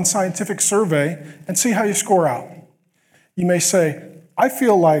informal, non-scientific survey and see how you score out. You may say, I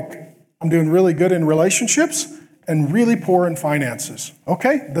feel like I'm doing really good in relationships and really poor in finances.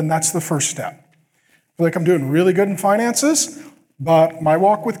 Okay, then that's the first step. I feel like I'm doing really good in finances, but my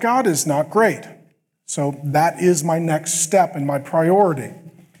walk with God is not great. So that is my next step and my priority.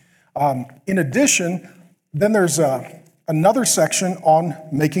 In addition, then there's another section on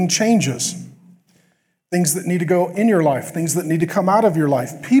making changes. Things that need to go in your life, things that need to come out of your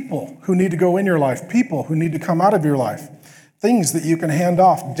life, people who need to go in your life, people who need to come out of your life, things that you can hand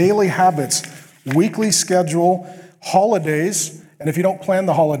off, daily habits, weekly schedule, holidays, and if you don't plan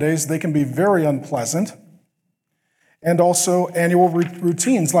the holidays, they can be very unpleasant, and also annual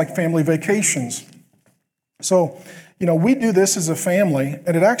routines like family vacations. So, we do this as a family,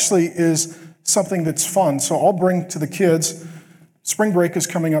 and it actually is something that's fun. So I'll bring to the kids, spring break is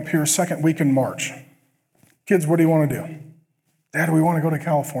coming up here, second week in March. Kids, what do you want to do? Dad, we want to go to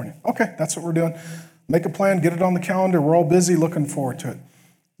California. Okay, that's what we're doing. Make a plan, get it on the calendar. We're all busy looking forward to it.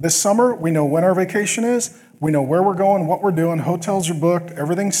 This summer, we know when our vacation is. We know where we're going, what we're doing. Hotels are booked.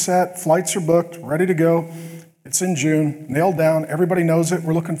 Everything's set. Flights are booked, ready to go. It's in June, nailed down. Everybody knows it.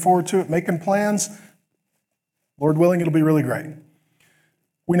 We're looking forward to it, making plans. Lord willing, it'll be really great.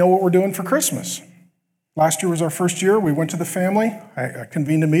 We know what we're doing for Christmas. Last year was our first year. We went to the family. I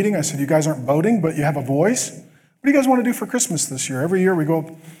convened a meeting. I said, you guys aren't voting, but you have a voice. What do you guys want to do for Christmas this year? Every year we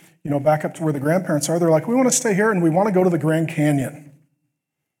go, back up to where the grandparents are. They're like, we want to stay here and we want to go to the Grand Canyon.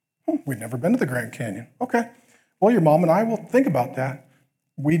 We've never been to the Grand Canyon. Okay. Well, your mom and I will think about that.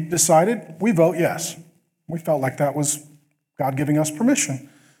 We decided, we vote yes. We felt like that was God giving us permission.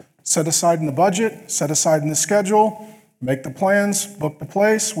 Set aside in the budget, set aside in the schedule, make the plans, book the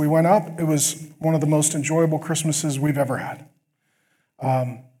place. We went up. It was one of the most enjoyable Christmases we've ever had.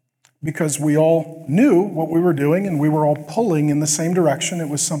 Because we all knew what we were doing and we were all pulling in the same direction. It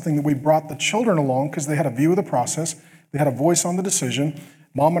was something that we brought the children along because they had a view of the process. They had a voice on the decision.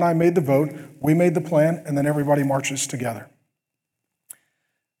 Mom and I made the vote. We made the plan, and then everybody marches together.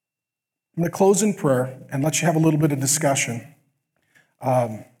 I'm going to close in prayer and let you have a little bit of discussion.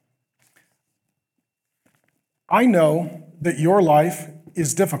 I know that your life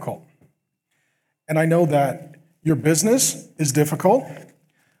is difficult. And I know that your business is difficult.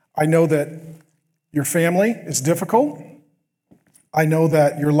 I know that your family is difficult. I know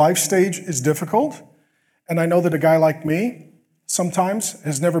that your life stage is difficult. And I know that a guy like me sometimes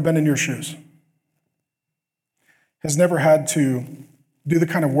has never been in your shoes, has never had to do the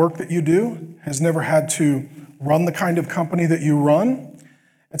kind of work that you do, has never had to run the kind of company that you run.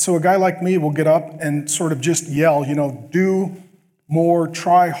 And so a guy like me will get up and sort of just yell, do more,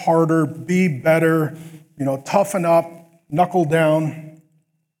 try harder, be better, toughen up, knuckle down,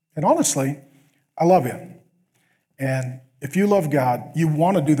 and honestly, I love you. And if you love God, you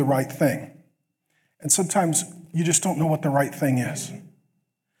want to do the right thing. And sometimes you just don't know what the right thing is,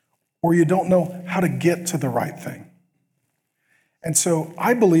 or you don't know how to get to the right thing. And so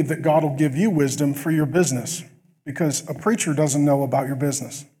I believe that God will give you wisdom for your business, because a preacher doesn't know about your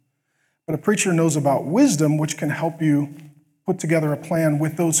business. But a preacher knows about wisdom, which can help you put together a plan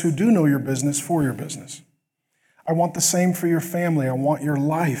with those who do know your business for your business. I want the same for your family. I want your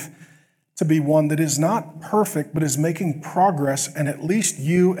life to be one that is not perfect, but is making progress, and at least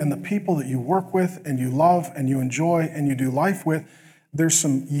you and the people that you work with and you love and you enjoy and you do life with, there's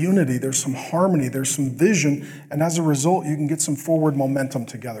some unity, there's some harmony, there's some vision, and as a result, you can get some forward momentum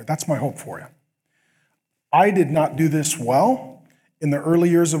together. That's my hope for you. I did not do this well. In the early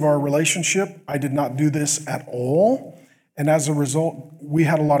years of our relationship, I did not do this at all, and as a result, we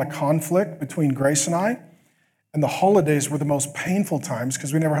had a lot of conflict between Grace and I, and the holidays were the most painful times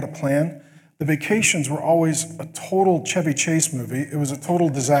because we never had a plan. The vacations were always a total Chevy Chase movie. It was a total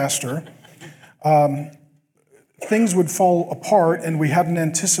disaster. Things would fall apart, and we hadn't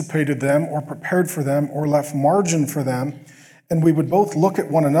anticipated them or prepared for them or left margin for them. And we would both look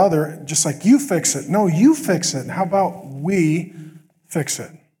at one another just like, you fix it. No, you fix it. How about we fix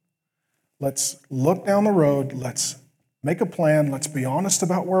it? Let's look down the road. Let's make a plan. Let's be honest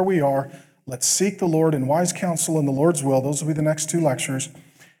about where we are. Let's seek the Lord in wise counsel in the Lord's will. Those will be the next 2 lectures.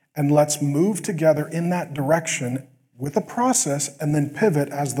 And let's move together in that direction with a process and then pivot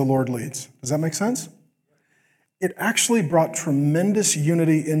as the Lord leads. Does that make sense? It actually brought tremendous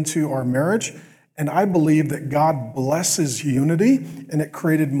unity into our marriage, and I believe that God blesses unity, and it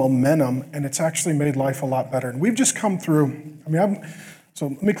created momentum, and it's actually made life a lot better. And we've just come through, so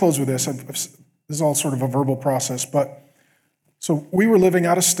let me close with this. This is all sort of a verbal process, but so we were living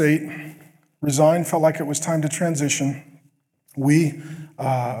out of state, resigned, felt like it was time to transition. We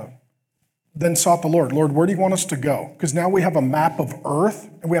then sought the Lord. Lord, where do you want us to go? Because now we have a map of earth,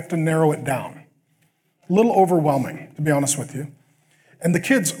 and we have to narrow it down. A little overwhelming, to be honest with you. And the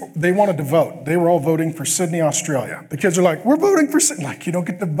kids, they wanted to vote. They were all voting for Sydney, Australia. The kids are like, we're voting for Sydney. Like, you don't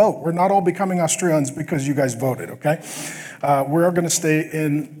get to vote. We're not all becoming Australians because you guys voted, okay? We're going to stay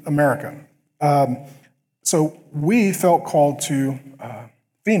in America. So we felt called to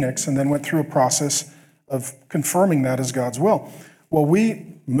Phoenix and then went through a process of confirming that as God's will. Well,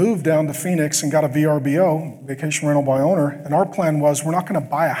 we moved down to Phoenix and got a VRBO, vacation rental by owner, and our plan was we're not going to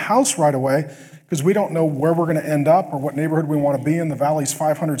buy a house right away because we don't know where we're going to end up or what neighborhood we want to be in. The valley's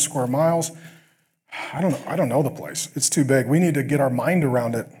 500 square miles. I don't know the place. It's too big. We need to get our mind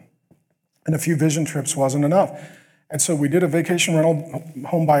around it. And a few vision trips wasn't enough. And so we did a vacation rental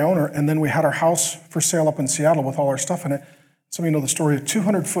home by owner, and then we had our house for sale up in Seattle with all our stuff in it. Some of you know the story. A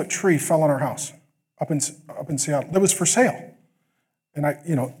 200-foot tree fell on our house up in Seattle. That was for sale. And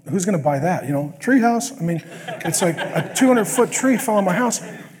who's going to buy that? Tree house? It's like a 200-foot tree fell on my house.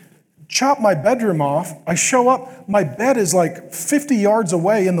 Chop my bedroom off. I show up. My bed is like 50 yards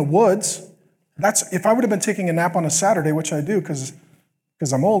away in the woods. That's if I would have been taking a nap on a Saturday, which I do because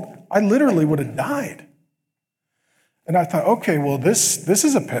I'm old, I literally would have died. And I thought, okay, well, this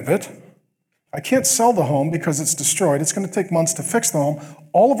is a pivot. I can't sell the home because it's destroyed. It's going to take months to fix the home.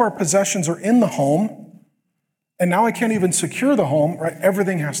 All of our possessions are in the home, and now I can't even secure the home, right?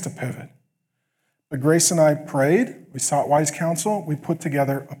 Everything has to pivot. But Grace and I prayed, we sought wise counsel, we put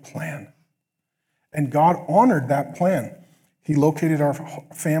together a plan. And God honored that plan. He located our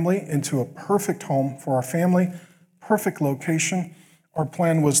family into a perfect home for our family, perfect location. Our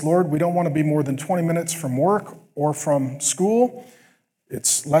plan was, Lord, we don't want to be more than 20 minutes from work or from school.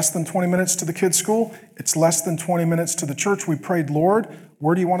 It's less than 20 minutes to the kids' school. It's less than 20 minutes to the church. We prayed, Lord,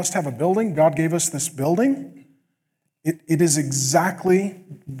 where do you want us to have a building? God gave us this building. It is exactly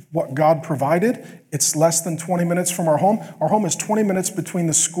what God provided. It's less than 20 minutes from our home. Our home is 20 minutes between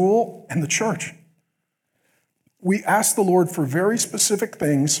the school and the church. We asked the Lord for very specific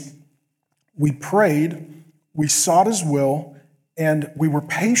things. We prayed, we sought His will, and we were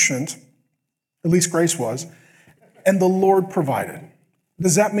patient, at least Grace was, and the Lord provided.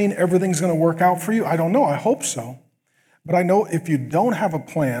 Does that mean everything's going to work out for you? I don't know. I hope so. But I know if you don't have a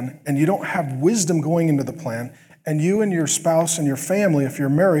plan and you don't have wisdom going into the plan, and you and your spouse and your family, if you're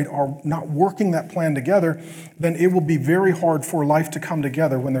married, are not working that plan together, then it will be very hard for life to come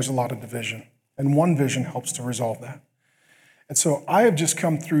together when there's a lot of division. And one vision helps to resolve that. And so I have just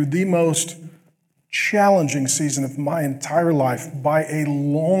come through the most challenging season of my entire life by a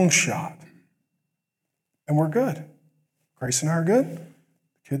long shot. And we're good. Grace and I are good.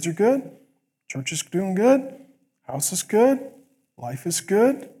 The kids are good. Church is doing good. House is good. Life is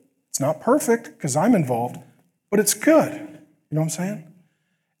good. It's not perfect because I'm involved. but it's good. You know what I'm saying?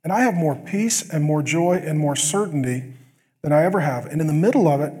 And I have more peace and more joy and more certainty than I ever have. And in the middle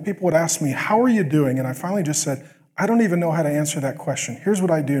of it, people would ask me, how are you doing? And I finally just said, I don't even know how to answer that question. Here's what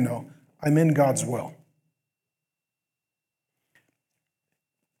I do know. I'm in God's will.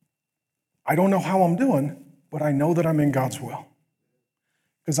 I don't know how I'm doing, but I know that I'm in God's will.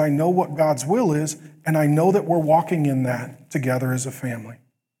 Because I know what God's will is, and I know that we're walking in that together as a family.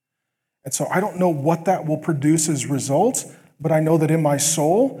 And so I don't know what that will produce as results, but I know that in my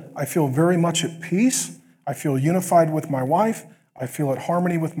soul, I feel very much at peace. I feel unified with my wife. I feel at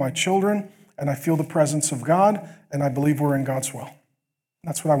harmony with my children, and I feel the presence of God, and I believe we're in God's will.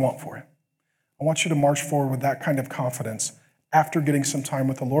 That's what I want for you. I want you to march forward with that kind of confidence after getting some time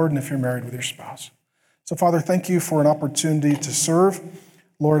with the Lord, and if you're married, with your spouse. So, Father, thank you for an opportunity to serve.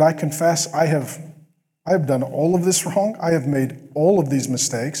 Lord, I confess I have done all of this wrong. I have made all of these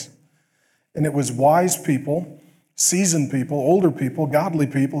mistakes. And it was wise people, seasoned people, older people, godly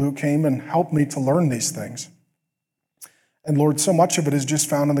people who came and helped me to learn these things. And Lord, so much of it is just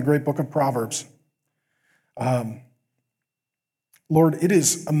found in the great book of Proverbs. Lord, it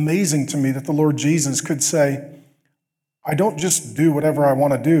is amazing to me that the Lord Jesus could say, I don't just do whatever I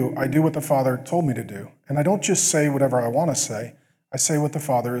want to do. I do what the Father told me to do. And I don't just say whatever I want to say. I say what the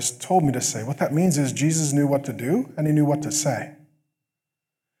Father has told me to say. What that means is Jesus knew what to do and he knew what to say.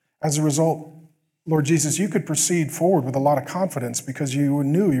 As a result, Lord Jesus, you could proceed forward with a lot of confidence because you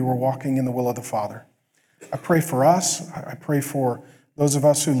knew you were walking in the will of the Father. I pray for us. I pray for those of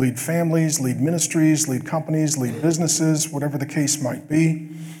us who lead families, lead ministries, lead companies, lead businesses, whatever the case might be,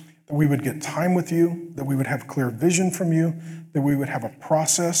 that we would get time with you, that we would have clear vision from you, that we would have a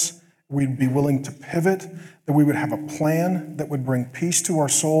process, we'd be willing to pivot, that we would have a plan that would bring peace to our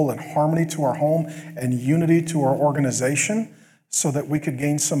soul and harmony to our home and unity to our organization so that we could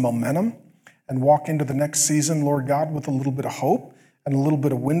gain some momentum and walk into the next season, Lord God, with a little bit of hope and a little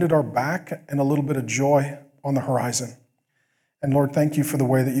bit of wind at our back and a little bit of joy on the horizon. And Lord, thank you for the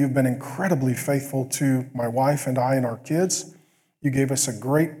way that you've been incredibly faithful to my wife and I and our kids. You gave us a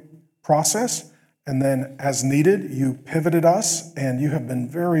great process, and then as needed, you pivoted us, and you have been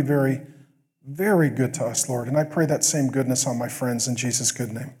very, very, very good to us, Lord. And I pray that same goodness on my friends in Jesus'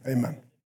 good name. Amen.